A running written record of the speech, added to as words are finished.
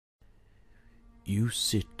You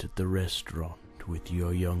sit at the restaurant with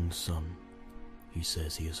your young son. He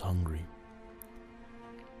says he is hungry.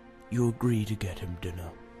 You agree to get him dinner.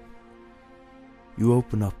 You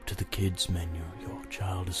open up to the kids' menu. Your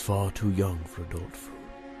child is far too young for adult food.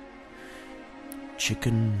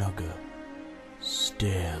 Chicken Nugger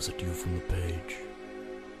stares at you from the page.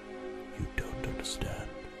 You don't understand.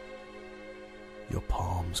 Your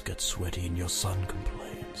palms get sweaty and your son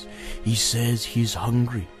complains. He says he's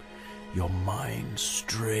hungry. Your mind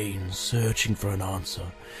strains, searching for an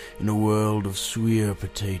answer in a world of sweet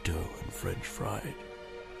potato and French fried.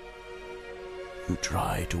 You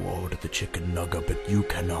try to order the chicken nugget, but you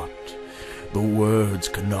cannot. The words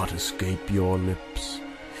cannot escape your lips.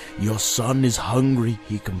 Your son is hungry,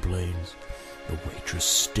 he complains. The waitress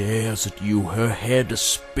stares at you, her head a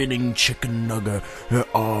spinning chicken nugget, her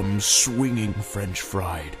arms swinging French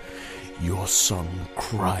fried. Your son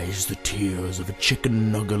cries the tears of a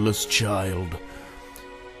chicken nuggetless child.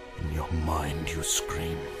 In your mind you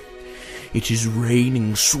scream. It is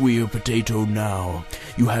raining sweet potato now.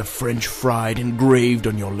 You have French fried engraved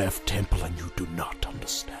on your left temple and you do not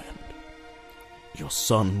understand. Your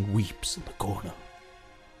son weeps in the corner.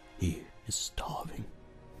 He is starving.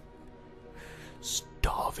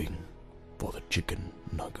 Starving for the chicken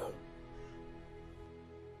nugget.